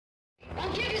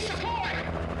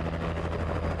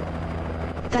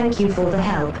Thank you for the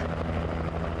help.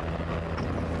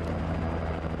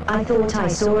 I thought I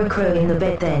saw a crow in the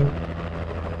bed then.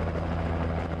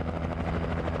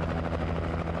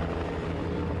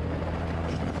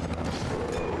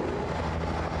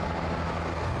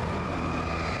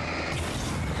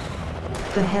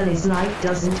 The hell is light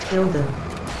doesn't kill them.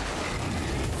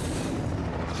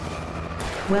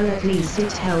 Well, at least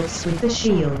it helps with the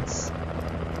shields.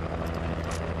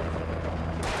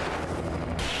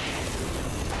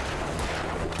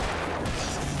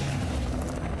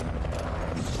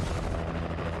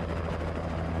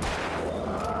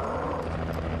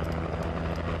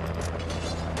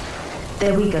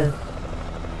 There we go.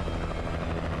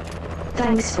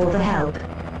 Thanks for the help.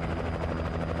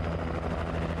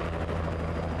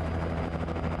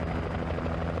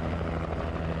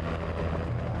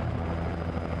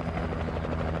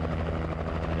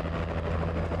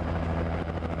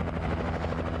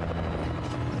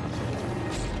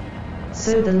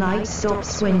 So the light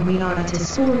stops when we are at a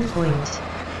spawn point.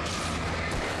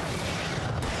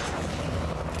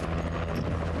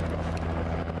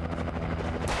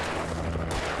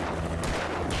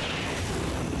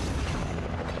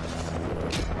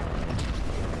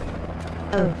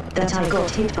 Oh, that I got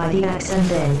hit by the axe and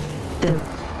then... the...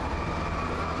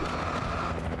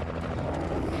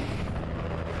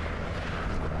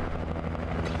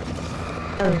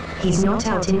 Oh, he's not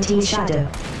out in T-shadow.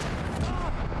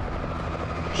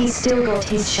 He's still got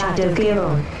his shadow gear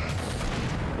on.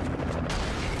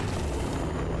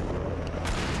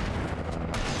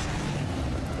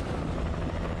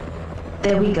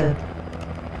 There we go.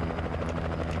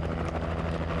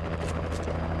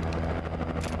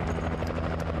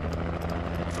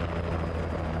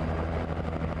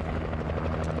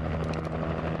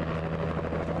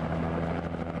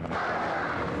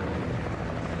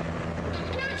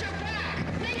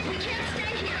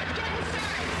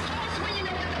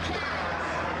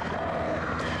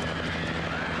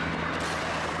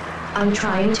 I'm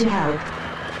trying to help.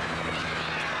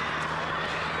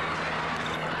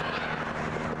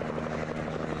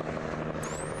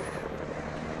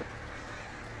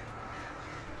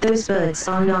 Those birds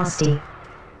are nasty.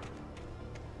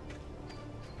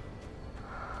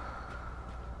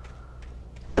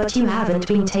 But you haven't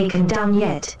been taken down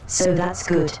yet, so that's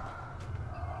good.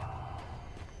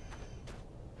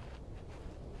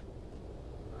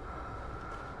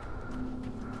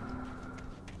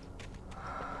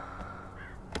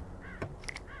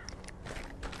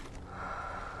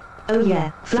 Oh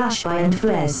yeah, flashby and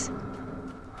flares.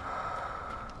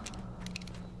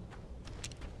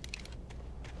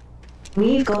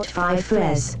 We've got 5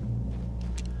 flares.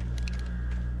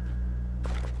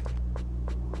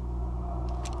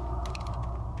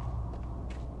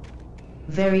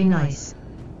 Very nice.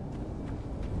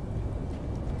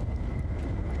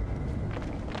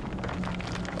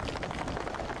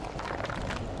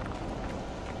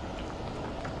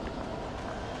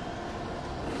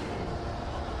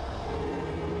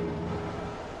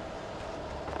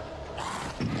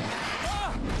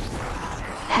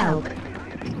 Help.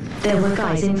 There were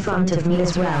guys in front of me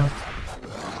as well.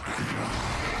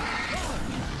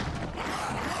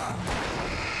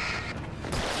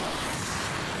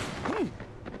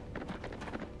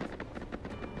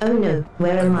 Oh no,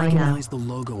 where am I now? The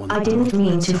logo on I didn't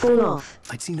mean to fall off.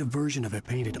 I'd seen a version of it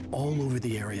painted all over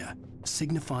the area,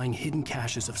 signifying hidden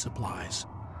caches of supplies.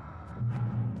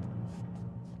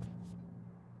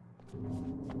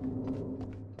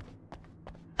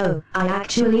 Oh, I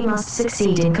actually must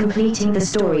succeed in completing the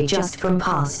story just from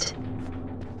past.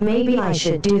 Maybe I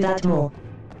should do that more.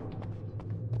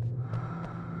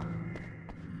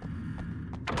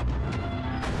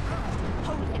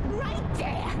 Hold it right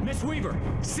there! Miss Weaver,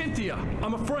 Cynthia,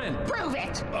 I'm a friend. Prove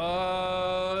it!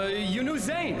 You knew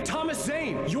Zane, Thomas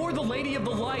Zane. You're the Lady of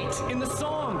the Light in the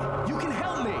song. You can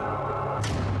help me.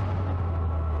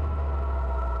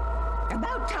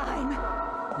 About time.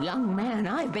 Young man,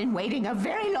 I've been waiting a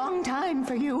very long time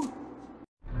for you.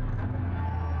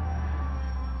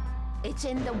 It's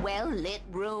in the well-lit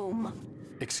room.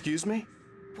 Excuse me?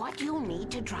 What you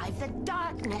need to drive the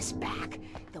darkness back.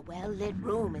 The well-lit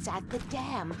room is at the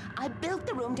dam. I built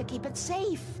the room to keep it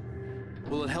safe.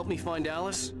 Will it help me find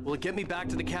Alice? Will it get me back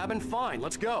to the cabin? Fine,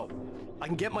 let's go. I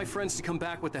can get my friends to come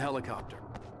back with the helicopter.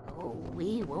 Oh,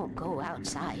 we won't go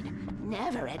outside.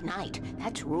 Never at night.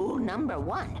 That's rule number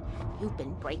 1. You've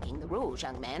been breaking the rules,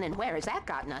 young man, and where has that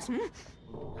gotten us,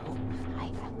 Oh,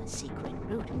 I have a secret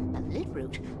route, a lit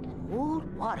route, an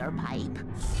old water pipe.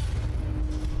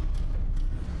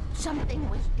 Something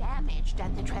was damaged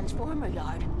at the transformer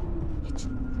yard. It's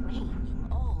draining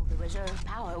all the preserve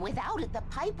power. Without it, the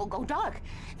pipe will go dark.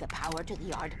 The power to the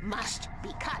yard must be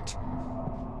cut.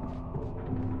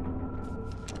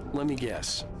 Let me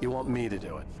guess. You want me to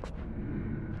do it?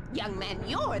 Young man,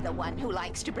 you're the one who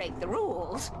likes to break the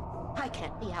rules. I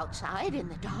can't be outside in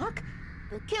the dark.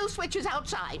 The kill switch is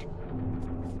outside.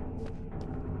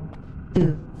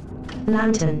 Ooh.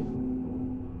 Lantern.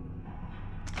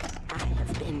 I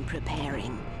have been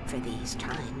preparing for these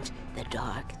times. The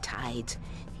dark tides.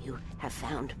 You have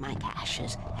found my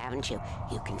caches, haven't you?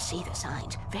 You can see the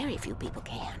signs. Very few people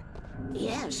can.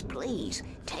 Yes, please.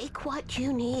 Take what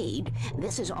you need.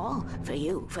 This is all for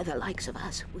you, for the likes of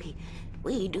us.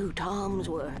 We do Tom's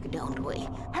work, don't we?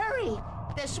 Hurry!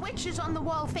 The switch is on the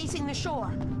wall facing the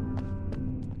shore.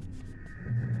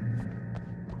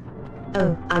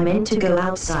 Oh, I meant to go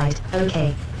outside.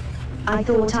 Okay. I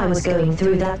thought I was going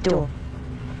through that door.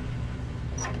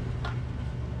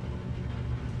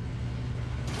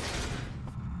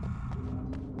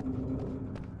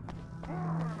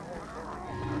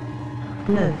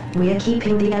 No, we are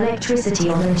keeping the electricity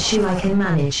on and sure I can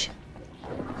manage.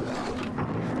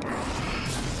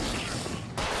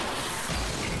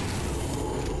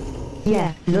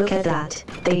 Yeah, look at that.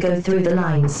 They go through the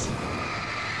lines.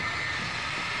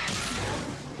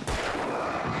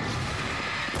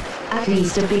 At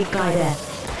least a big guy there.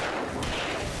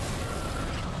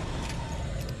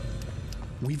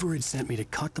 Weaver had sent me to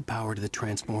cut the power to the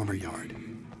transformer yard.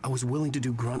 I was willing to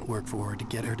do grunt work for her to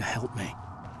get her to help me.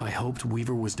 I hoped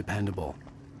Weaver was dependable.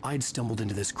 I'd stumbled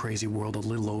into this crazy world a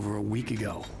little over a week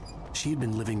ago. She had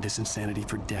been living this insanity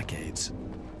for decades.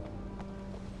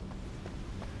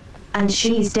 And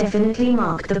she's definitely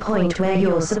marked the point where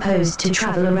you're supposed to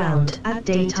travel around at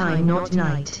daytime, not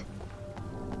night.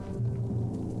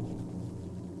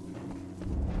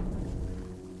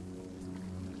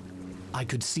 I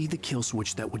could see the kill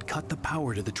switch that would cut the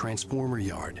power to the transformer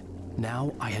yard.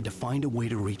 Now I had to find a way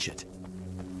to reach it.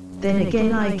 Then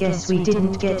again, I guess we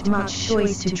didn't get much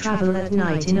choice to travel at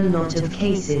night in a lot of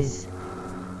cases.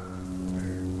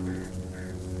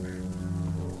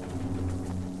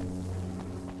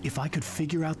 If I could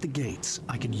figure out the gates,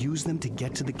 I could use them to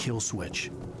get to the kill switch.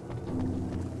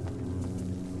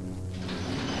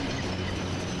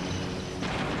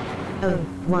 Oh,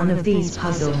 one of these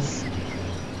puzzles.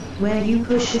 Where you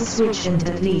push a switch and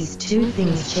at least two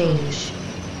things change.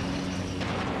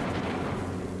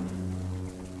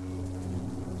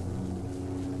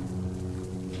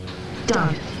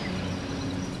 Done.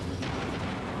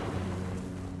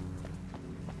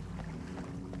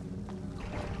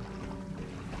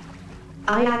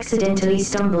 I accidentally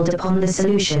stumbled upon the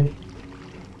solution.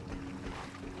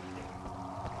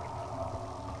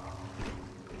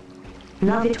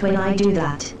 Love it when I do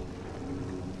that.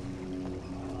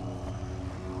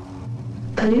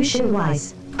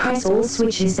 Pollution-wise, press all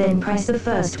switches then press the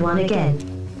first one again.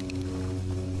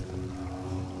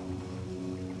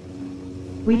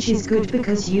 Which is good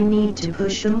because you need to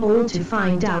push them all to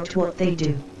find out what they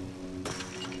do.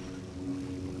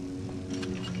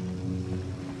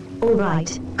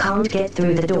 Alright, can't get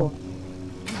through the door.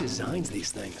 Who designs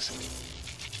these things?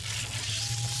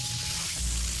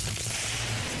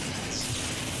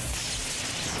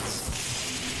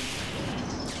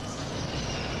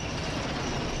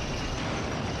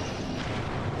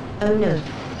 Oh no.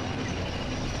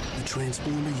 The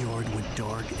transformer yard went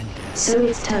dark and dead. So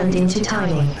it's turned into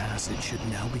timing. My passage should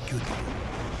now be good.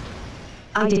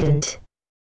 I didn't.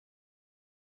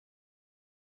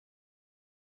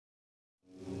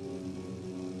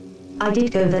 I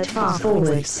did go that far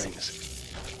forwards.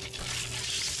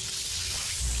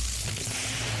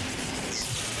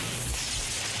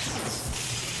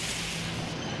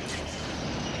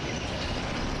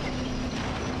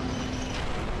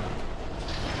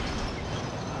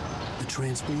 The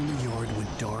transformer yard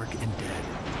went dark and dead.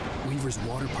 Weaver's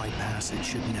water pipe passage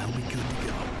should now be good to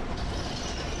go.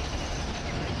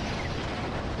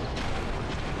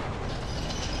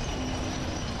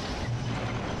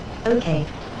 Okay.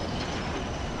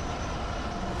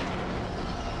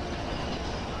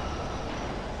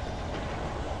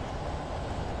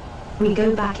 We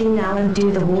go back in now and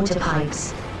do the water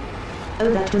pipes. Oh,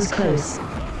 that was close.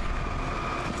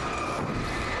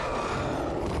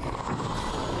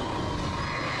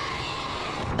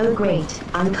 Oh great,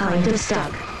 I'm kind of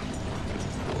stuck.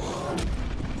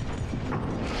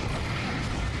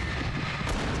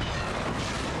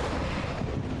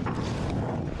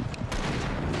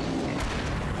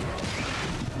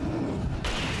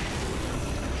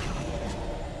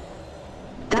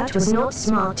 That was not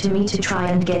smart to me to try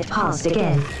and get past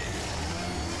again.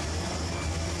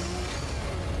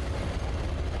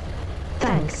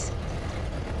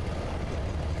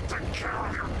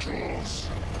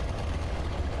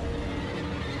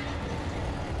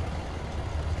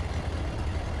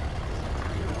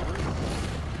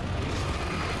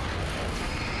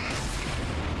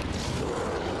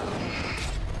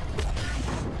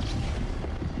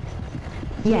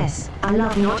 Yes, I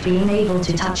love not being able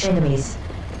to touch enemies.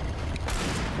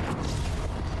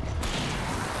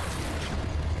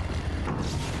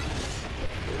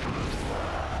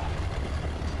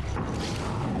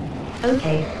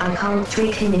 Okay, I can't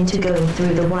trick him into going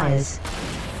through the wires.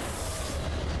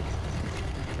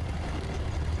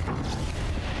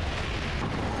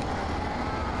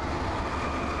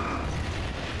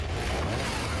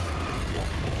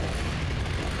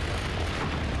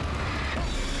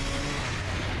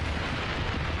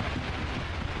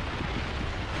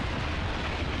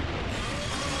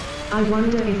 I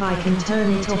wonder if I can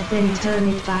turn it off then turn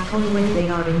it back on when they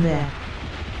are in there.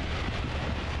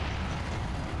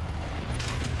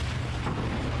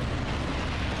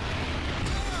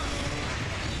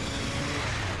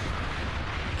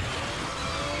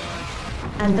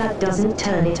 And that doesn't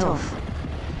turn it off.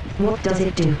 What does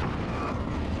it do?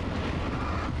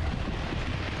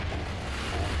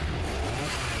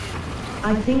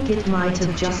 I think it might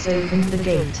have just opened the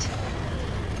gate.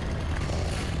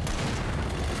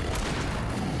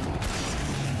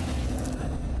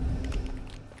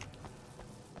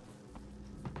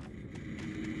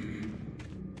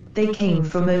 They came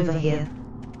from over here.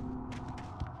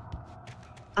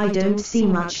 I don't see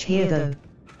much here though.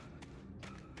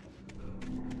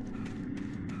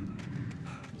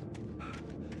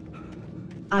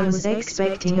 I was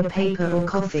expecting a paper or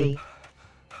coffee.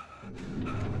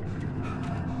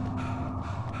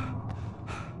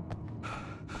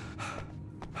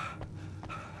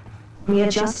 Mia,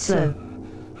 just slow.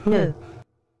 No.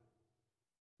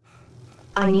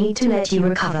 I need to let you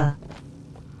recover.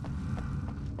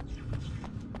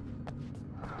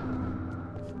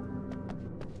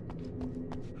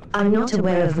 I'm not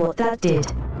aware of what that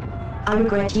did. I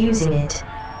regret using it.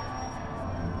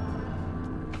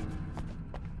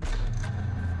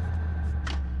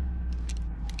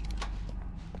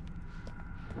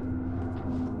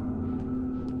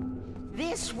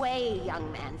 This way,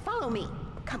 young man. Follow me.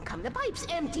 Come, come. The pipe's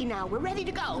empty now. We're ready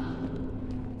to go.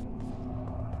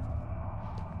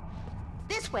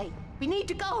 This way. We need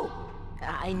to go.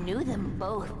 I knew them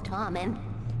both, Tom and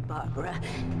Barbara.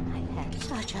 I had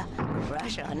such a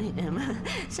crush on him.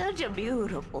 Such a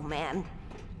beautiful man.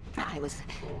 I was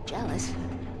jealous.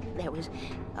 There was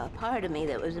a part of me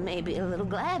that was maybe a little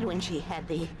glad when she had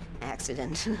the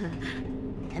accident.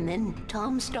 And then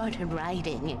Tom started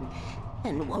writing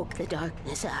and woke the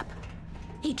darkness up.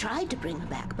 He tried to bring her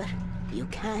back, but you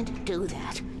can't do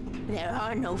that. There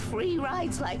are no free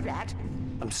rides like that.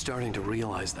 I'm starting to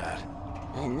realize that.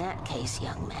 In that case,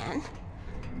 young man,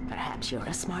 perhaps you're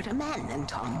a smarter man than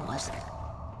Tom was.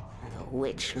 The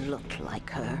witch looked like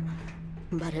her,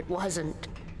 but it wasn't.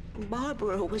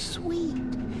 Barbara was sweet.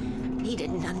 He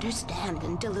didn't understand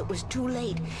until it was too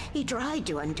late. He tried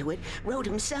to undo it, wrote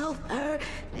himself, her,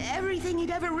 everything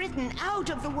he'd ever written out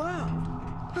of the world.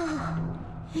 Oh,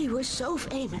 he was so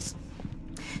famous.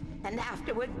 And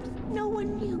afterward, no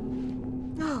one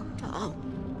knew. Oh,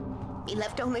 Tom. He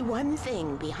left only one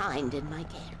thing behind in my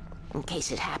care, in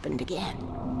case it happened again.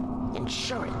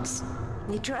 Insurance.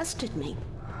 He trusted me.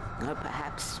 Or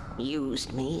perhaps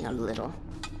used me a little.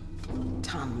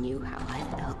 Tom knew how I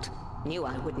felt. Knew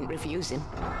I wouldn't refuse him.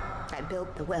 I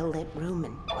built the well-lit room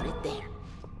and put it there.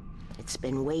 It's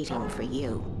been waiting for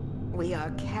you. We are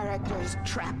characters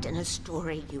trapped in a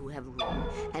story you have written,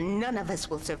 and none of us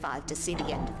will survive to see the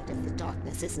end of it if the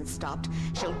darkness isn't stopped.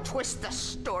 She'll twist the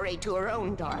story to her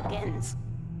own dark ends.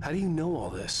 How do you know all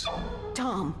this?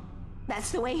 Tom,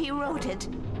 that's the way he wrote it.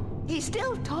 He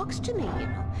still talks to me, you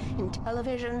know, in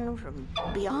television, from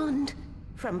beyond,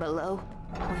 from below.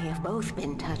 We have both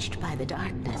been touched by the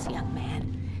darkness, young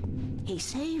man. He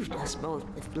saved us both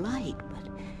with light,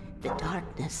 but the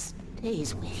darkness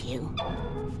stays with you.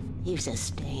 Leaves a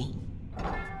stain.